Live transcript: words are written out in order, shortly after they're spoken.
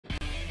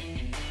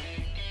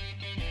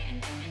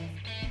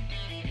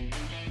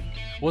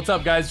What's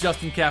up, guys?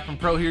 Justin Kaplan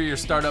Pro here, your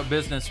startup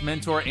business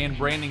mentor and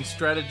branding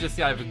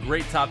strategist. I have a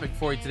great topic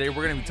for you today.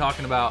 We're going to be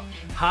talking about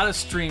how to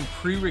stream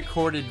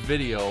pre-recorded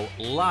video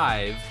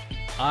live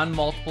on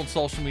multiple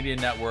social media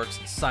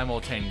networks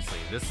simultaneously.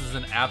 This is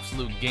an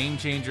absolute game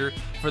changer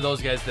for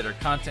those guys that are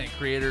content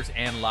creators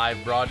and live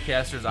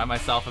broadcasters. I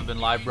myself have been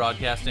live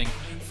broadcasting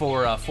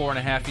for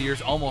 4.5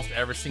 years, almost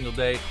every single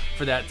day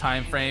for that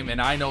time frame,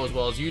 and I know as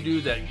well as you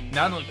do that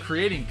not only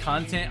creating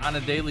content on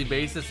a daily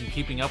basis and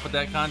keeping up with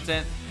that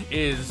content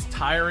is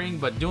tiring,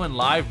 but doing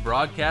live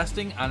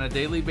broadcasting on a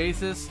daily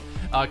basis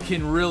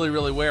can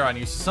really wear on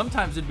you. So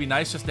sometimes it'd be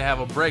nice just to have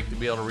a break, to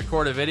be able to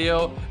record a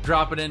video,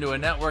 drop it into a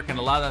network, and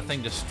allow that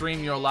thing to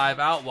stream your live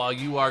out while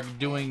you are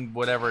doing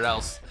whatever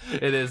else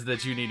it is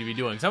that you need to be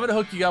doing. So I'm going to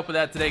hook you up with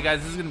that today, guys.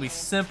 This is going to be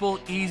simple,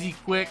 easy,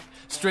 quick,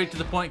 straight to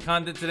the point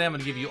content today. I'm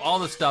going to give you all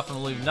the stuff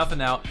and leave nothing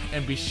out.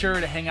 And be sure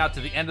to hang out to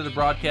the end of the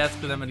broadcast,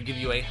 because I'm going to give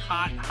you a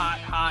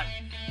hot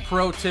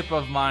pro tip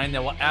of mine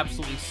that will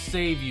absolutely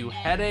save you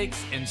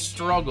headaches and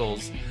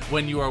struggles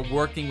when you are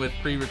working with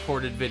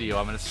pre-recorded video.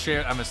 I'm going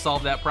to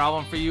solve that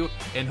problem for you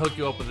and hook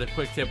you up with a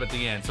quick tip at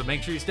the end. So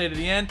make sure you stay to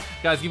the end.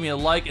 Guys, give me a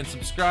like and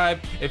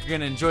subscribe if you're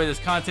going to enjoy this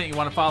content. You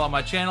want to follow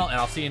my channel, and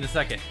I'll see you in a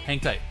second. Hang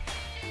tight.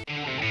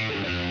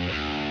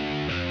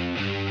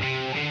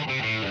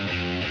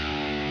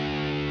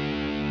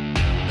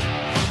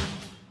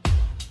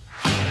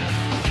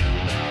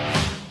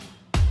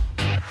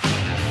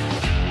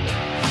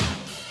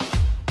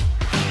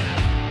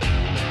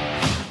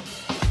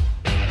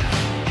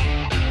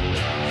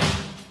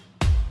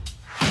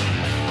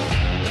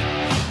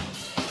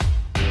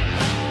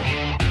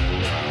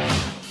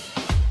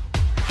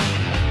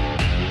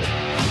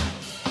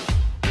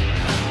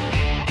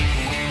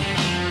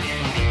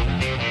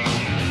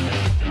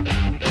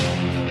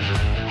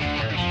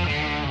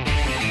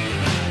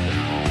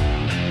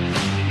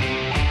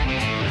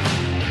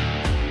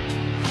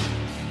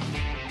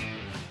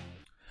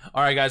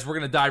 All right, guys, we're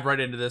going to dive right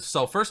into this.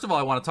 So first of all,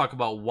 I want to talk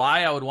about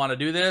why I would want to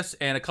do this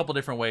and a couple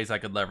different ways I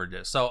could leverage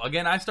it. So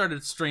again, I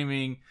started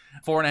streaming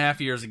 4.5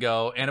 years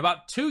ago, and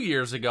about 2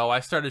 years ago, I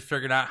started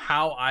figuring out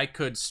how I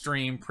could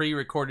stream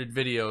pre-recorded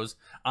videos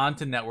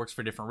onto networks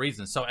for different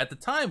reasons. So at the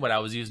time, what I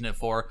was using it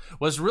for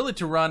was really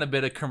to run a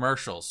bit of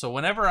commercials. So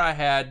whenever I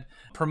had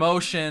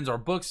promotions or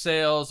book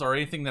sales or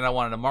anything that I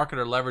wanted to market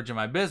or leverage in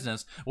my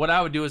business, what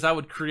I would do is I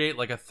would create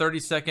like a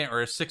 30-second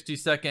or a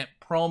 60-second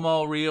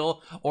promo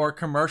reel or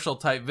commercial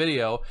type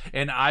video,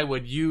 and I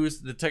would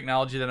use the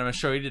technology that I'm going to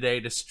show you today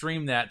to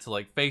stream that to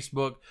like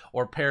Facebook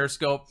or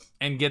Periscope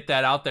and get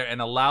that out there and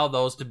allow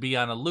those to be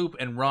on a loop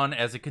and run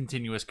as a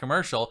continuous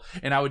commercial.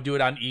 And I would do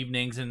it on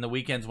evenings and the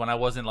weekends when I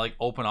wasn't like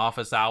open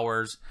office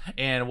hours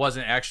and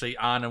wasn't actually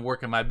on and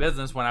working my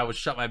business. When I would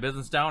shut my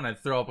business down, I'd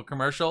throw up a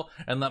commercial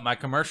and let my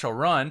commercial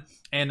run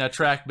and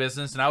attract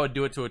business. And I would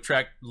do it to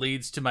attract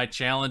leads to my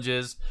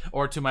challenges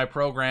or to my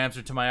programs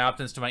or to my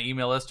opt-ins to my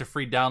email list, to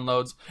free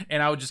downloads.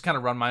 And I would just kind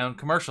of run my own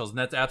commercials. And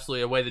that's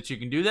absolutely a way that you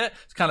can do that.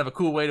 It's kind of a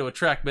cool way to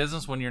attract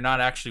business when you're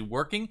not actually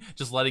working,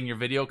 just letting your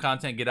video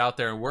content get out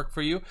there and work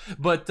for you.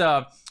 But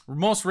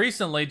most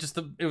recently,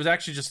 it was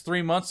actually just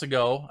 3 months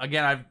ago.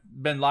 Again, I've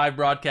been live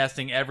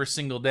broadcasting every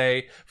single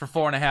day for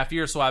 4.5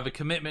 years, so I have a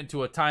commitment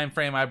to a time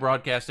frame. I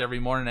broadcast every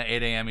morning at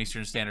 8 a.m.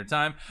 Eastern Standard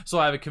Time, so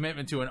I have a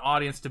commitment to an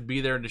audience to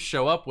be there and to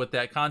show up with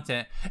that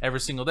content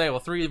every single day. Well,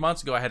 3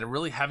 months ago, I had a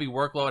really heavy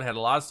workload, had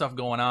a lot of stuff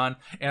going on,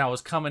 and I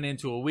was coming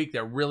into a week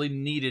that really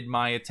needed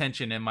my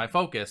attention and my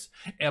focus,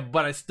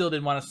 but I still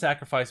didn't want to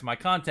sacrifice my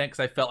content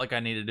because I felt like I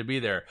needed to be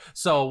there.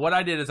 So what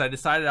I did is I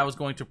decided I was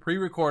going to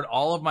pre-record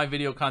all of my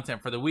video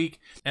content for the week,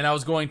 and I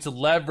was going to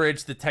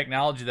leverage the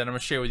technology that I'm going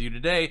to share with you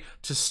today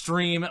to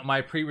stream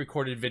my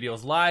pre-recorded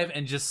videos live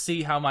and just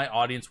see how my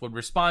audience would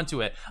respond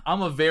to it.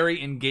 I'm a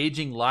very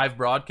engaging live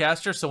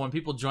broadcaster, so when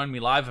people join me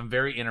live, I'm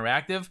very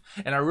interactive,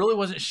 and I really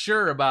wasn't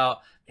sure about,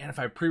 and if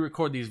I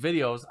pre-record these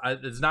videos,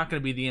 it's not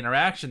going to be the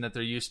interaction that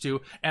they're used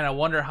to, and I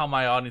wonder how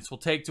my audience will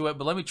take to it.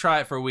 But let me try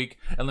it for a week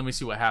and let me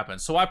see what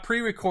happens. So I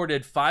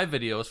pre-recorded 5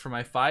 videos for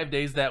my 5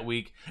 days that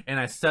week, and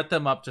I set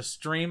them up to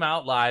stream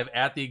out live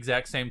at the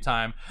exact same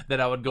time that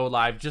I would go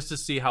live, just to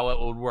see how it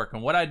would work.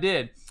 And what I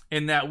did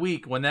in that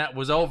week when that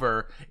was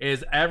over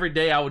is every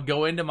day I would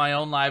go into my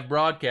own live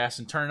broadcast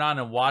and turn it on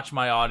and watch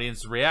my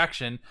audience's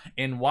reaction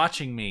in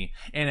watching me.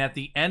 And at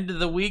the end of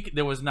the week,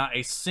 there was not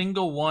a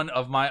single one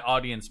of my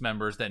audience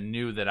members that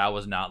knew that I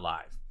was not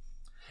live.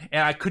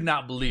 And I could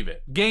not believe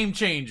it. Game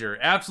changer,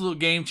 absolute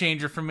game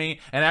changer for me.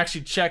 And I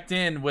actually checked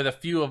in with a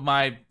few of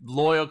my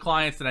loyal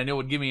clients that I knew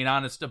would give me an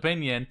honest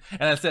opinion.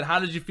 And I said, how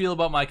did you feel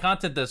about my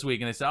content this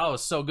week? And they said, oh, it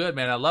was so good,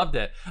 man. I loved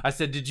it. I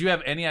said, did you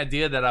have any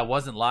idea that I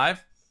wasn't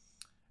live?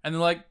 And they're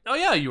like, oh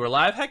yeah, you were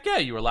live? Heck yeah,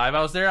 you were live.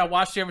 I was there. I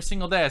watched you every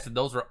single day. I said,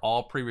 those were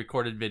all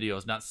pre-recorded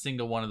videos. Not a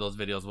single one of those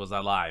videos was I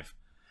live.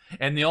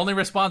 And the only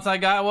response I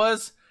got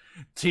was,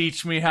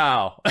 teach me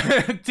how.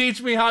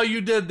 Teach me how you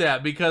did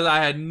that, because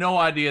I had no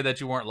idea that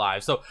you weren't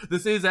live. So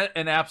this is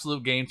an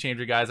absolute game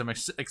changer, guys. I'm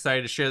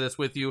excited to share this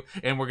with you,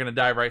 and we're going to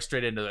dive right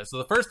straight into this. So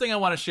the first thing I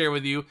want to share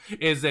with you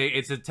is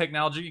it's a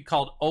technology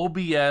called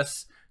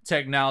OBS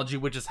technology,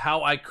 which is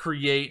how I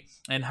create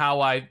and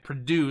how I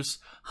produce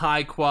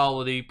high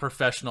quality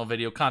professional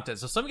video content.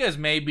 So some of you guys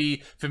may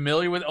be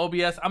familiar with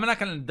OBS. I'm not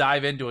going to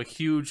dive into a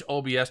huge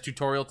OBS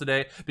tutorial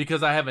today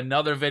because I have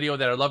another video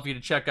that I'd love for you to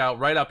check out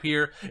right up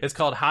here. It's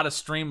called How to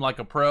Stream Like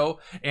a Pro,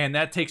 and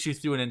that takes you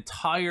through an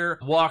entire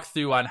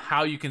walkthrough on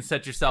how you can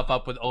set yourself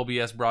up with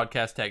OBS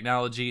broadcast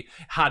technology,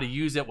 how to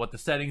use it, what the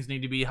settings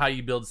need to be, how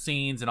you build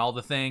scenes, and all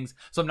the things.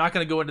 So I'm not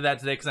going to go into that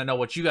today because I know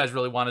what you guys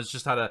really want is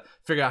just how to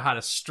figure out how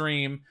to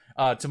stream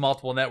to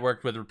multiple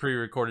networks with a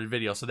pre-recorded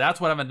video. So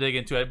that's what I'm going to dig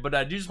into it. But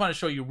I do just want to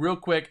show you real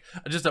quick,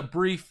 just a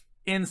brief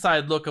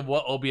inside look of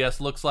what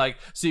OBS looks like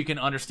so you can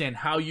understand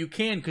how you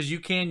can, because you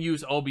can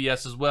use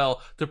OBS as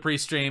well to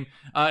pre-stream.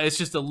 It's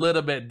just a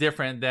little bit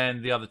different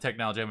than the other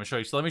technology I'm going to show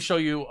you. So let me show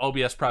you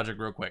OBS project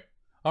real quick.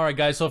 All right,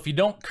 guys, so if you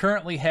don't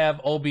currently have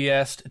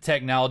OBS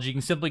technology, you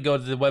can simply go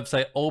to the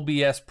website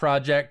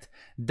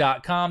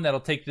obsproject.com. That'll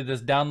take you to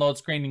this download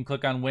screen. You can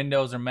click on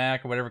Windows or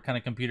Mac or whatever kind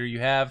of computer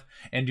you have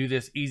and do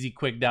this easy,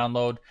 quick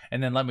download.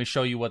 And then let me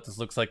show you what this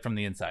looks like from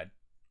the inside.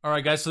 All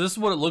right, guys, so this is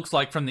what it looks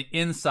like from the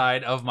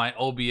inside of my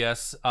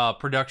OBS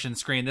production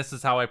screen. This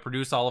is how I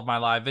produce all of my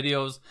live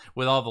videos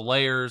with all the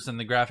layers and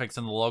the graphics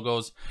and the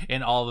logos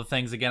and all the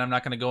things. Again, I'm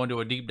not going to go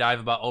into a deep dive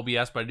about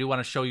OBS, but I do want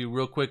to show you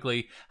real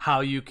quickly how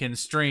you can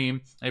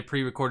stream a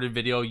pre-recorded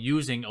video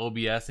using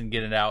OBS and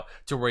get it out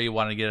to where you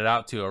want to get it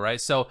out to, all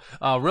right? So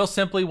real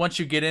simply, once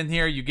you get in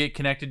here, you get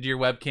connected to your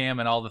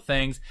webcam and all the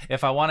things.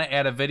 If I want to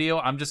add a video,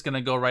 I'm just going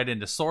to go right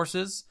into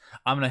Sources.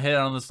 I'm going to hit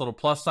on this little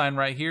plus sign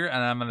right here,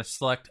 and I'm going to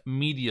select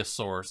Media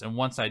Source. And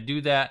once I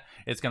do that,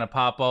 it's going to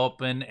pop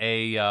open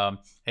a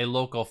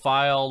local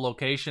file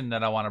location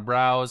that I want to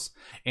browse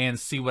and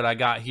see what I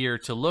got here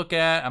to look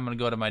at. I'm going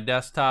to go to my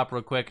desktop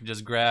real quick and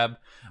just grab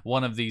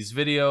one of these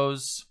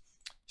videos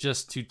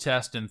just to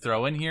test and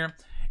throw in here.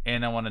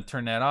 And I want to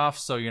turn that off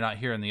so you're not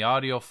hearing the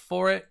audio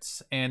for it.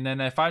 And then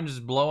if I'm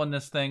just blowing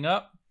this thing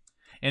up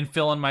and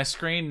fill in my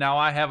screen, now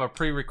I have a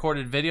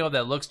pre-recorded video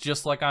that looks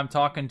just like I'm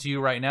talking to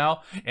you right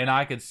now, and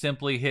I could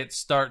simply hit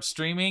start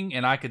streaming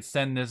and I could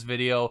send this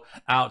video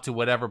out to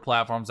whatever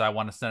platforms I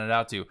want to send it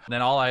out to.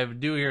 Then all I have to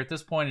do here at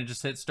this point is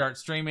just hit start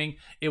streaming.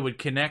 It would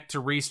connect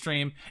to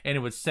Restream and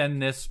it would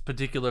send this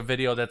particular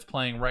video that's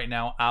playing right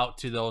now out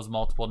to those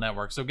multiple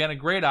networks. So again, a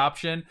great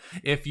option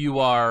if you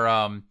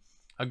are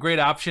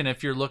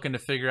if you're looking to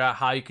figure out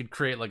how you could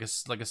create like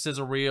a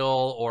sizzle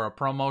reel or a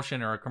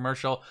promotion or a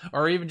commercial,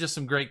 or even just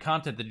some great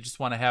content that you just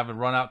want to have and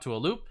run out to a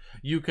loop.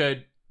 You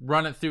could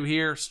run it through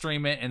here,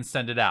 stream it, and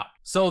send it out.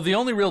 So the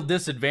only real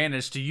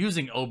disadvantage to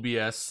using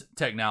OBS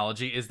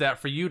technology is that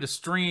for you to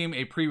stream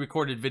a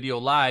pre-recorded video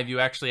live, you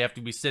actually have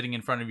to be sitting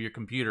in front of your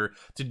computer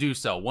to do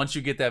so. Once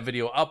you get that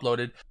video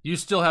uploaded, you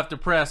still have to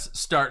press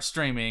start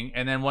streaming,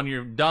 and then when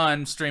you're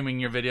done streaming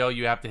your video,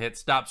 you have to hit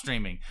stop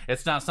streaming.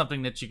 It's not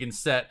something that you can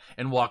set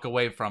and walk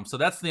away from. So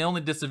that's the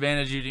only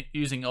disadvantage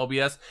using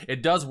OBS.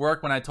 It does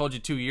work. When I told you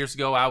 2 years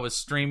ago I was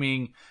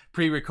streaming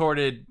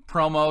pre-recorded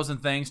promos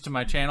and things to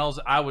my channels,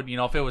 I would,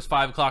 if it was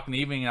 5 o'clock in the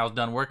evening and I was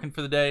done working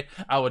for the day,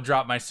 I would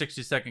drop my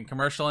 60-second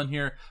commercial in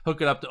here, hook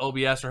it up to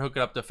OBS or hook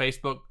it up to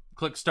Facebook,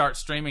 click start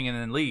streaming, and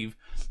then leave.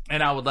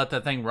 And I would let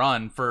that thing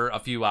run for a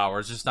few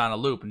hours just on a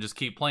loop and just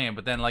keep playing.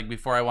 But then, like,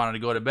 before I wanted to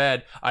go to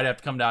bed, I'd have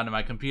to come down to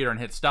my computer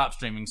and hit stop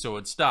streaming so it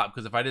would stop,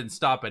 because if I didn't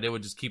stop it, it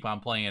would just keep on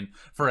playing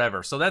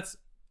forever. So that's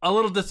a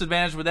little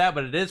disadvantage with that,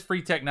 but it is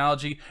free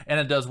technology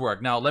and it does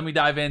work. Now, let me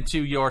dive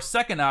into your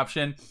second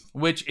option,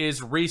 which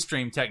is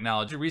Restream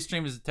technology.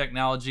 Restream is a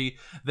technology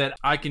that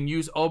I can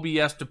use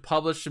OBS to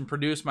publish and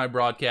produce my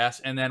broadcast,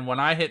 and then when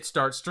I hit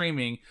start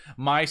streaming,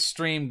 my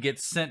stream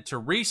gets sent to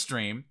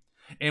Restream.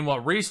 And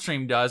what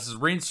Restream does is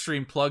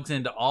Restream plugs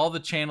into all the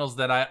channels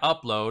that I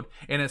upload,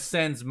 and it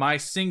sends my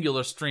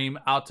singular stream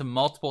out to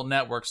multiple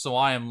networks, so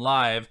I am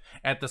live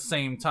at the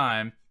same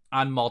time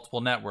on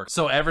multiple networks.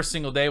 So every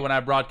single day when I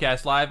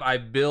broadcast live, I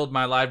build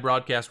my live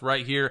broadcast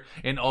right here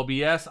in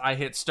OBS. I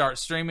hit start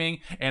streaming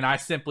and I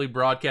simply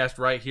broadcast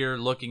right here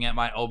looking at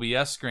my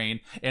OBS screen,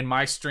 and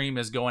my stream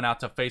is going out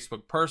to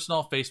Facebook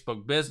Personal,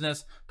 Facebook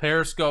Business,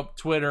 Periscope,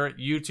 Twitter,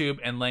 YouTube,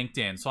 and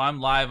LinkedIn. So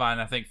I'm live on,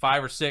 I think,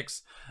 5 or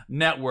 6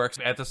 networks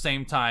at the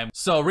same time.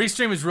 So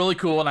Restream is really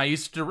cool, and I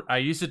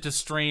use it to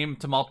stream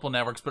to multiple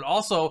networks, but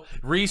also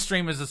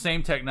Restream is the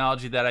same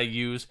technology that I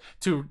use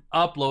to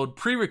upload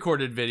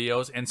pre-recorded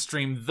videos and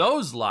stream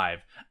those live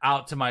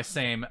out to my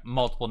same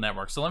multiple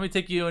networks. So let me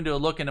take you into a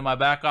look into my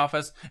back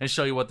office and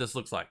show you what this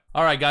looks like.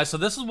 All right, guys, so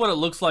this is what it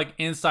looks like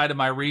inside of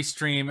my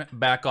Restream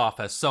back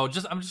office. So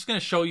I'm just going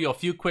to show you a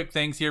few quick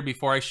things here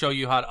before I show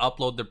you how to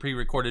upload the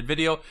pre-recorded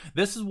video.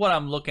 This is what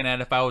I'm looking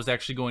at if I was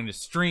actually going to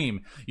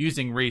stream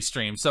using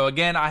Restream. So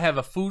again, I have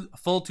a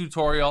full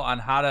tutorial on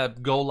how to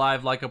go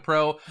live like a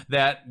pro.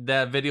 That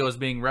video is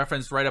being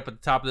referenced right up at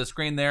the top of the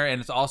screen there,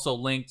 and it's also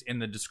linked in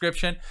the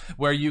description,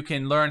 where you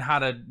can learn how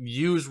to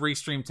use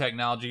Restream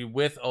technology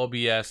with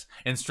OBS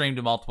and stream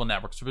to multiple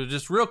networks. But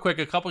just real quick,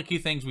 a couple of key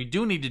things we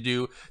do need to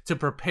do to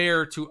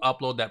prepare to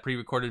upload that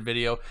pre-recorded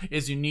video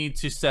is you need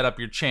to set up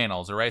your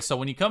channels. All right, so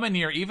when you come in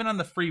here, even on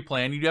the free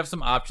plan, you do have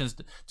some options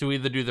to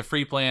either do the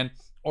free plan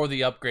or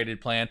the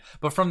upgraded plan.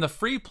 But from the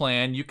free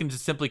plan, you can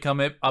just simply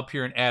come up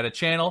here and add a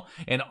channel,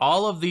 and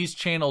all of these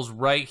channels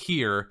right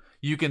here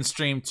you can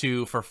stream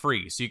to for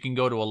free. So you can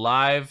go to a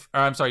live,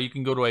 or I'm sorry, you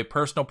can go to a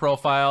personal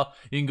profile,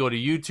 you can go to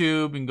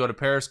YouTube, you can go to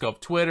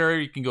Periscope, Twitter,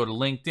 you can go to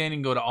LinkedIn, you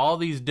can go to all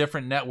these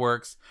different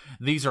networks.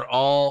 These are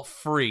all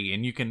free,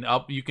 and you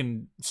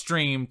can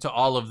stream to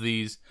all of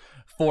these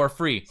for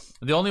free.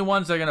 The only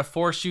ones that are going to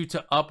force you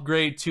to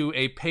upgrade to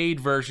a paid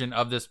version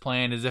of this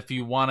plan is if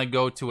you want to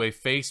go to a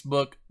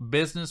Facebook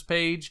business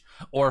page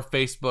or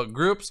Facebook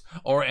groups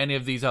or any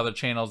of these other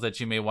channels that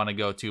you may want to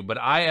go to. But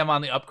I am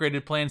on the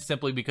upgraded plan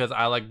simply because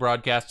I like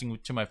broadcasting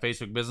to my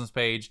Facebook business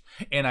page,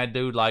 and I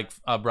do like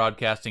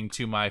broadcasting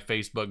to my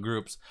Facebook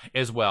groups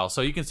as well.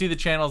 So you can see the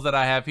channels that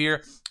I have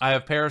here. I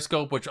have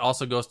Periscope, which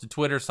also goes to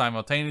Twitter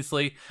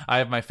simultaneously. I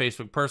have my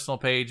Facebook personal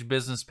page,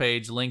 business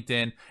page,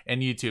 LinkedIn,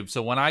 and YouTube.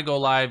 So when I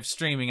go live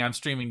streaming, I'm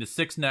streaming to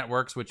 6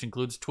 networks, which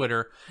includes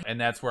Twitter, and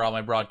that's where all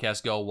my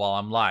broadcasts go while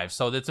I'm live.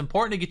 So it's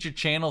important to get your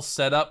channel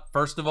set up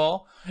first of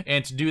all,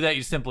 and to do that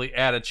you simply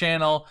add a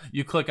channel,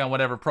 you click on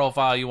whatever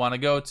profile you want to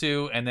go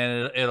to, and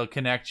then it'll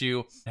connect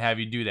you and have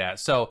you do that.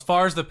 So as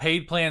far as the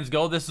paid plans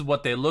go, this is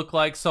what they look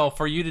like. So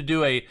for you to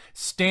do a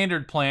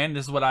standard plan,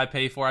 this is what I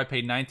pay for. I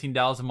pay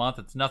 $19 a month.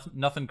 It's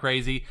nothing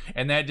crazy,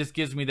 and that just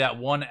gives me that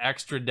one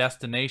extra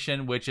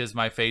destination, which is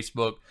my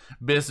Facebook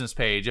business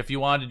page. If you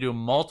wanted to do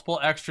multiple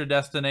extra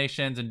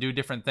destinations and do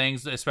different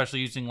things, especially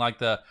using like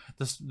the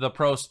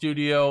Pro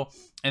Studio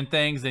and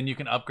things, then you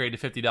can upgrade to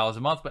 $50 a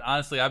month. But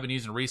honestly, I've been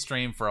using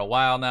Restream for a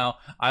while now.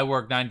 I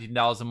work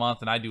 $19 a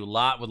month, and I do a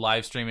lot with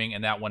live streaming,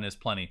 and that one is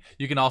plenty.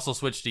 You can also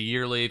switch to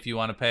yearly if you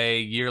want to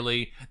pay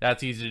yearly.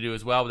 That's easy to do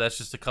as well, but that's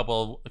just a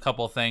couple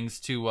of things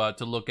to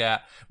look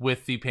at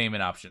with the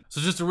payment option.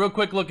 So just a real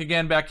quick look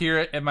again back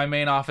here at my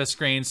main office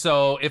screen.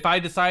 So if I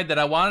decide that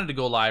I wanted to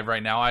go live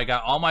right now, I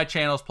got all my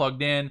channels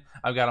plugged in.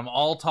 I've got them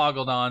all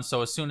toggled on.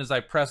 So as soon as I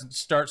press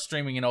start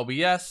streaming in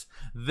OBS,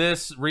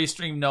 this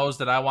Restream knows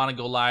that I want to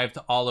go live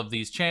to all of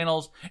these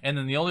channels. And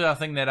then the only other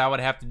thing that I would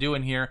have to do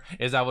in here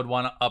is I would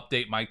want to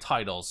update my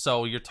titles.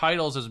 So your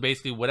titles is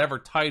basically whatever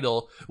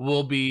title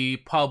will be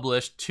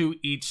published to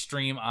each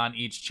stream on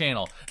each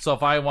channel. So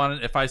if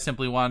I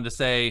simply wanted to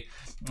say,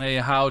 hey,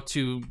 how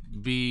to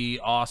be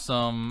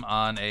awesome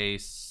on a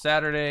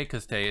Saturday,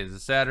 because today is a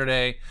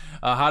Saturday,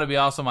 how to be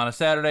awesome on a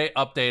Saturday,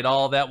 update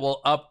all, that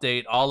will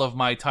update all of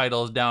my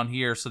titles down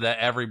here so that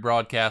every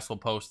broadcast will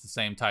post the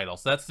same title.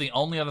 So that's the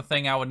only other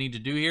thing I would need to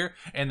do here,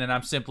 and then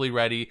I'm simply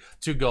ready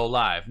to go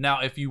live.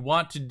 Now, if you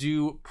want to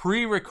do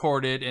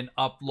pre-recorded and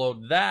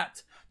upload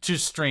that to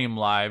stream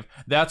live,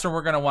 that's where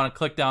we're going to want to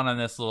click down on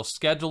this little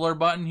scheduler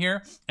button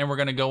here, and we're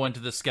going to go into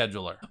the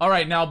scheduler. All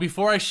right, now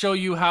before I show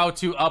you how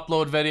to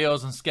upload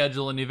videos and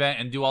schedule an event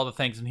and do all the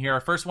things in here,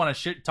 I first want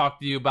to talk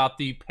to you about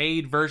the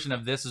paid version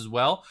of this as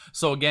well.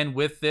 So again,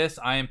 with this,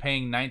 I am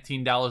paying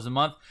 $19 a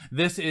month.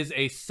 This is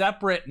a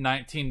separate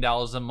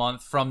 $19 a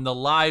month from the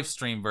live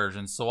stream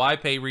version. So I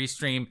pay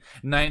Restream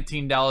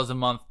 $19 a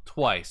month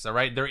twice. All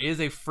right, there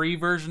is a free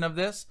version of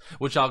this,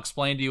 which I'll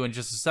explain to you in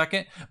just a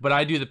second, but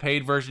I do the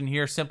paid version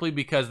here simply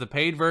because the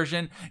paid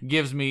version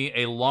gives me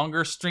a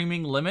longer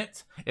streaming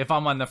limit. If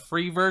I'm on the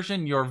free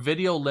version, your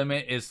video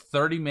limit is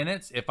 30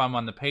 minutes. If I'm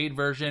on the paid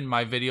version,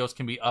 my videos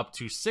can be up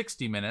to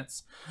 60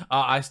 minutes.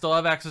 I still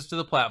have access to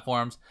the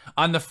platforms.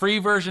 On the free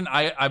version,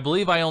 I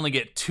believe I only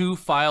get 2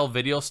 file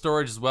video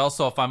storage as well.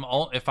 So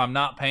if I'm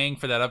not paying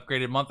for that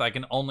upgraded month, I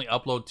can only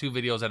upload 2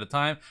 videos at a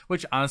time,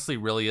 which honestly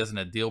really isn't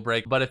a deal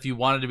breaker. But if you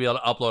wanted to be able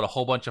to upload a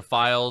whole bunch of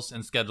files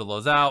and schedule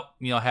those out,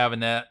 you know, having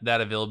that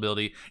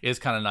availability is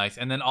kind of nice.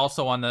 And then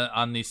also on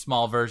the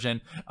small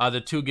version,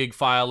 the 2 gig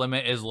file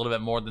limit is a little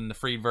bit more than the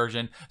free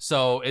version.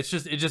 So it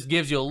just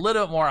gives you a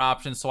little bit more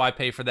options. So I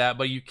pay for that,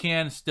 but you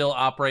can still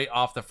operate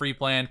off the free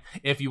plan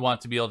if you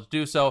want to be able to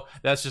do so.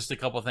 That's just a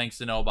couple of things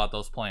to know about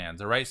those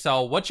plans. All right.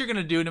 So what you're going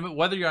to do,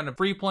 whether you're on the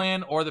free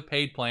plan or the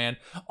paid plan,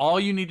 all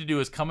you need to do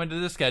is come into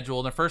the schedule.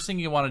 And the first thing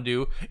you want to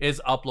do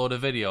is upload a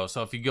video.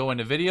 So if you go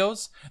into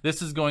videos,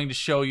 this is going to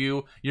show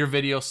you your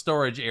video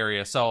storage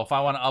area. So if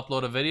I want to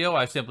upload a video,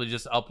 I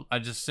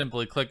just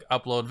simply click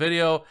upload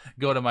video,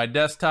 go to my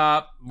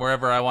desktop,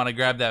 wherever I want to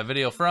grab that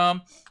video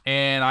from,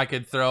 and I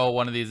could throw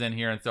one of these in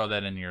here and throw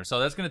that in here. So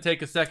that's going to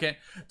take a second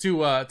to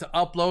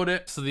upload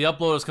it. So the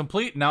upload is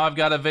complete. Now I've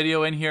got a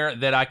video in here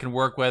that I can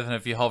work with, and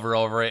if you hover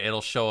over it,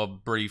 it'll show a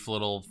brief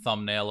little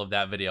thumbnail of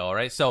that video. All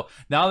right. So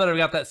now that I've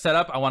got that set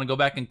up, I want to go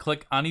back and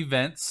click on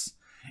events,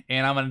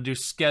 and I'm going to do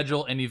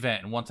schedule an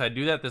event. And once I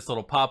do that, this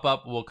little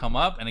pop-up will come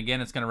up. And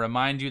again, it's going to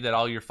remind you that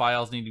all your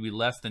files need to be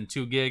less than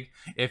 2 gig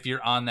if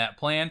you're on that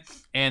plan.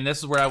 And this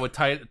is where I would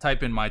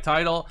type in my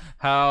title.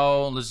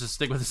 Let's just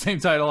stick with the same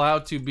title, how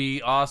to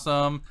be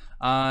awesome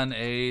on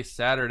a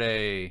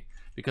Saturday,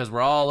 because we're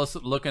all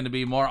looking to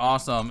be more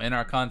awesome in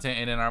our content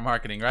and in our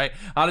marketing, right?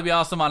 How to be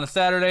awesome on a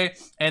Saturday.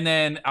 And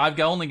then I've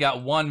only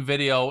got 1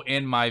 video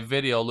in my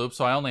video loop,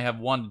 so I only have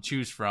 1 to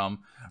choose from,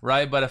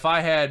 right? But if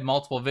I had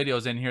multiple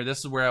videos in here, this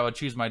is where I would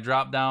choose my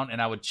drop down,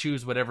 and I would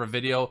choose whatever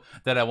video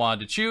that I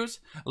wanted to choose.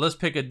 Let's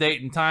pick a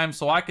date and time.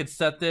 So I could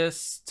set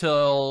this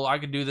till, I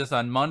could do this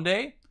on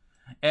Monday.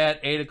 at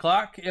 8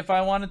 o'clock if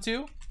I wanted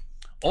to.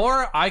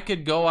 Or I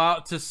could go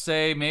out to,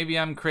 say, maybe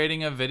I'm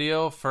creating a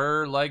video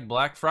for like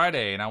Black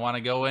Friday and I want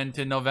to go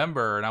into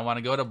November and I want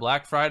to go to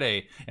Black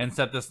Friday and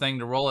set this thing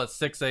to roll at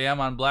 6 a.m.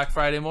 on Black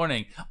Friday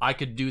morning. I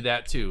could do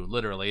that too,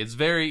 literally. It's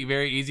very,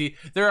 very easy.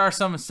 There are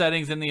some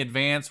settings in the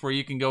advanced where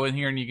you can go in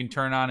here and you can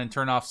turn on and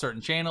turn off certain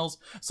channels.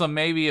 So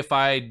maybe if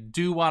I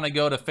do want to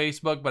go to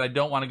Facebook, but I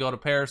don't want to go to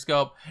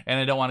Periscope, and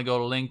I don't want to go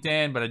to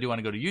LinkedIn, but I do want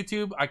to go to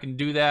YouTube, I can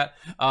do that.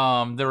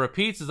 The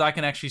repeats is I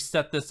can actually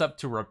set this up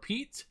to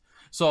repeat.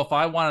 So if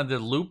I wanted to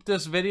loop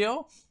this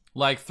video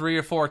like 3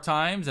 or 4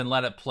 times and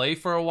let it play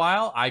for a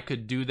while, I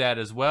could do that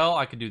as well.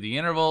 I could do the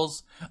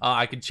intervals.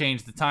 I could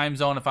change the time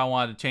zone if I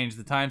wanted to change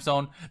the time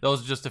zone.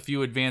 Those are just a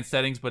few advanced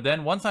settings. But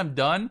then once I'm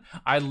done,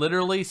 I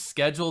literally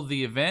schedule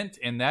the event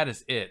and that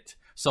is it.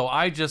 So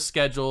I just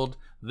scheduled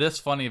this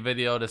funny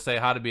video to say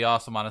how to be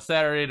awesome on a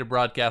Saturday to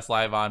broadcast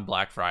live on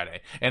Black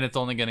Friday, and it's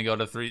only going to go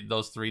to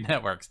those three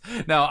networks.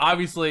 Now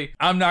obviously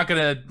I'm not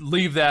going to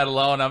leave that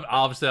alone.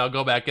 Obviously I'll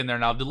go back in there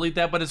and I'll delete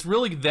that, but it's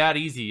really that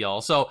easy,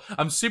 y'all. So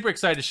I'm super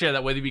excited to share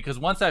that with you, because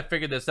once I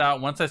figured this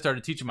out, once I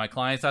started teaching my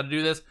clients how to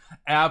do this,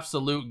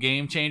 absolute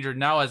game changer.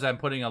 Now as I'm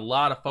putting a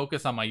lot of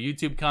focus on my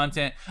YouTube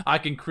content, I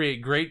can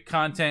create great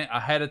content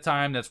ahead of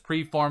time that's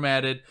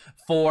pre-formatted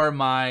for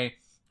my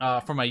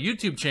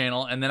YouTube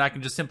channel, and then I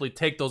can just simply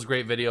take those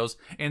great videos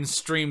and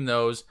stream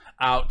those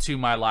out to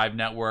my live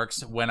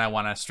networks when I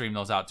want to stream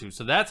those out to.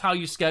 So that's how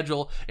you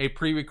schedule a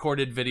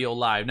pre-recorded video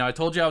live. Now I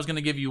told you I was going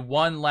to give you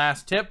one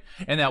last tip,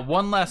 and that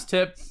one last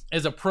tip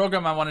is a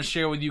program I want to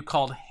share with you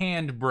called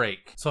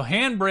Handbrake. So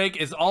Handbrake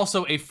is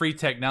also a free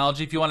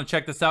technology. If you want to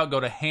check this out, go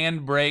to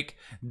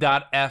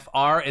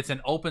handbrake.fr. It's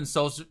an open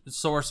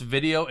source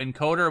video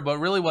encoder, but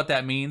really what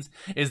that means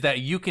is that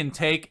you can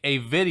take a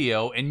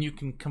video and you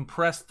can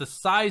compress the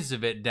size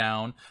of it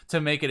down to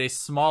make it a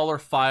smaller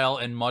file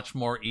and much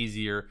more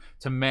easier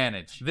to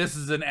manage. This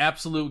is an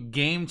absolute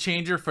game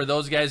changer for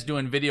those guys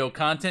doing video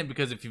content,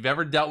 because if you've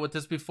ever dealt with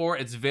this before,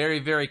 it's very,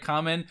 very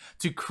common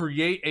to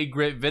create a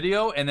great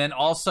video and then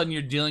all of a sudden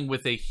you're dealing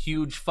with a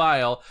huge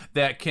file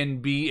that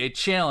can be a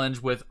challenge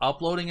with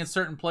uploading in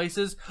certain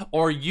places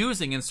or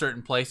using in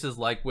certain places,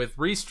 like with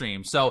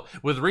Restream. So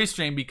with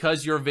Restream,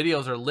 because your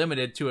videos are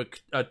limited to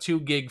a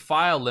 2 gig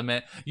file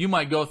limit, you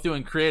might go through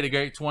and create a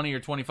great 20 or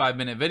 25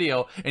 minute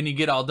video and you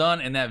get all done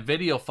and that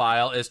video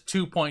file is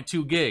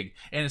 2.2 gig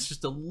and it's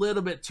just a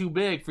little bit too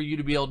big for you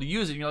to be able to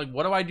use it. And you're like,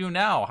 what do I do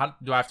now? How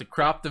do I have to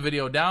crop the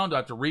video down? Do I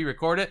have to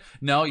re-record it?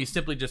 No, you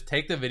simply just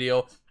take the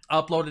video,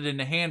 upload it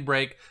into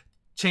Handbrake,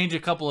 change a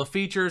couple of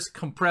features,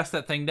 compress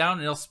that thing down,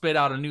 and it'll spit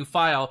out a new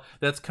file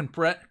that's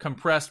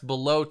compressed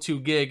below 2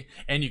 gig,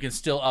 and you can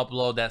still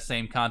upload that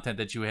same content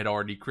that you had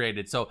already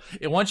created. So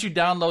once you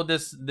download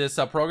this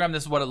program,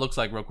 this is what it looks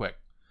like real quick.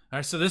 All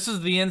right, so this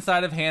is the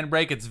inside of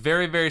Handbrake. It's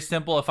very, very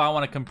simple. If I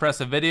want to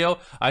compress a video,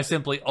 I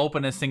simply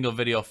open a single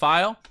video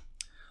file.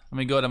 Let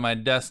me go to my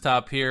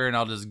desktop here and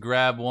I'll just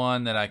grab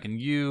one that I can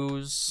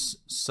use.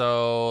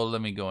 So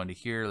let me go into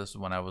here. This is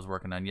one I was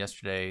working on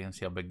yesterday and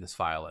see how big this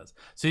file is.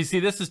 So you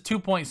see this is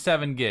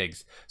 2.7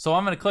 gigs. So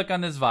I'm going to click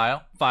on this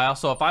file.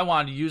 So if I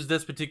wanted to use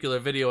this particular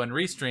video in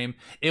Restream,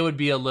 it would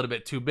be a little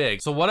bit too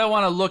big. So what I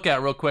want to look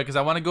at real quick is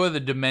I want to go to the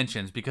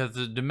dimensions, because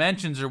the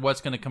dimensions are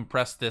what's going to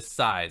compress this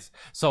size.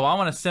 So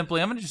I'm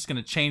just going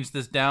to change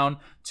this down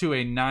to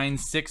a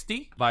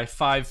 960 by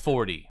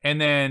 540.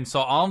 And then, so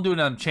all I'm doing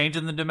is I'm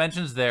changing the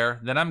dimensions there.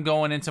 Then I'm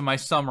going into my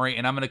summary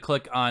and I'm going to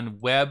click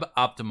on Web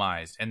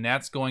Optimized. And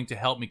that's going to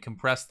help me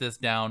compress this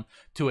down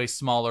to a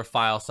smaller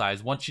file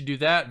size. Once you do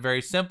that,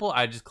 very simple,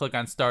 I just click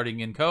on Starting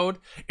Encode.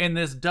 And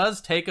this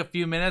does take a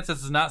few minutes.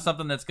 This is not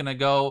something that's going to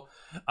go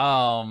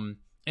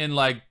in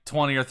like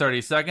 20 or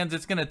 30 seconds.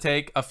 It's going to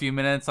take a few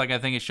minutes. Like I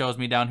think it shows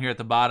me down here at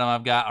the bottom,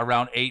 I've got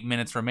around 8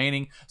 minutes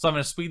remaining. So I'm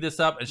going to speed this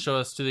up and show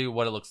us to you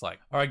what it looks like.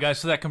 All right, guys,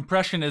 so that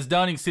compression is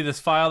done. You can see this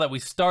file that we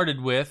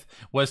started with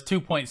was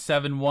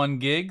 2.71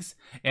 gigs,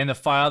 and the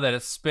file that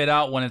it spit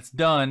out when it's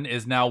done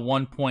is now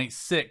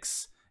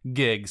 1.6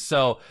 gigs.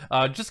 So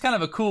just kind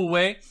of a cool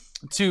way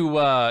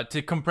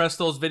to compress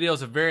those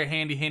videos. A very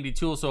handy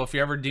tool. So if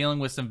you're ever dealing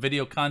with some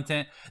video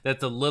content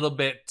that's a little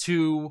bit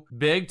too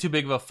big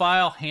of a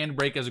file,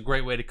 Handbrake is a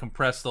great way to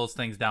compress those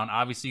things down.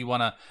 Obviously you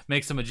want to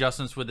make some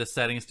adjustments with the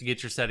settings to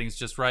get your settings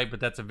just right, but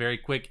that's a very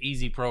quick,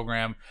 easy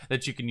program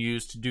that you can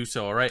use to do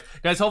so. All right,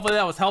 guys, hopefully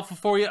that was helpful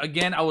for you.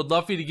 Again, I would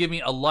love for you to give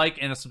me a like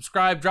and a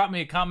subscribe. Drop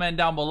me a comment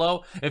down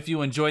below if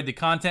you enjoyed the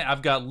content.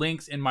 I've got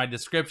links in my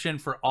description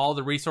for all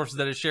the resources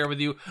that I share with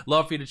you.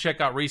 Love for you to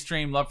check out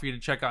Restream. Love for you to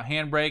check out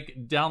Handbrake.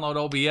 Download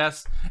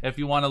OBS if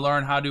you want to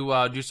learn how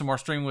to do some more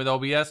streaming with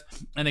OBS.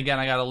 And again,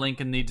 I got a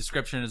link in the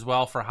description as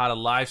well for how to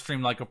live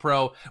stream like a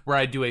pro, where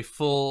I do a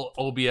full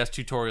OBS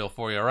tutorial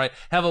for you. All right,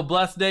 have a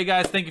blessed day,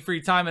 guys. Thank you for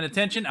your time and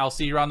attention. I'll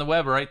see you around the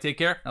web. All right, take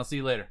care. I'll see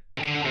you later.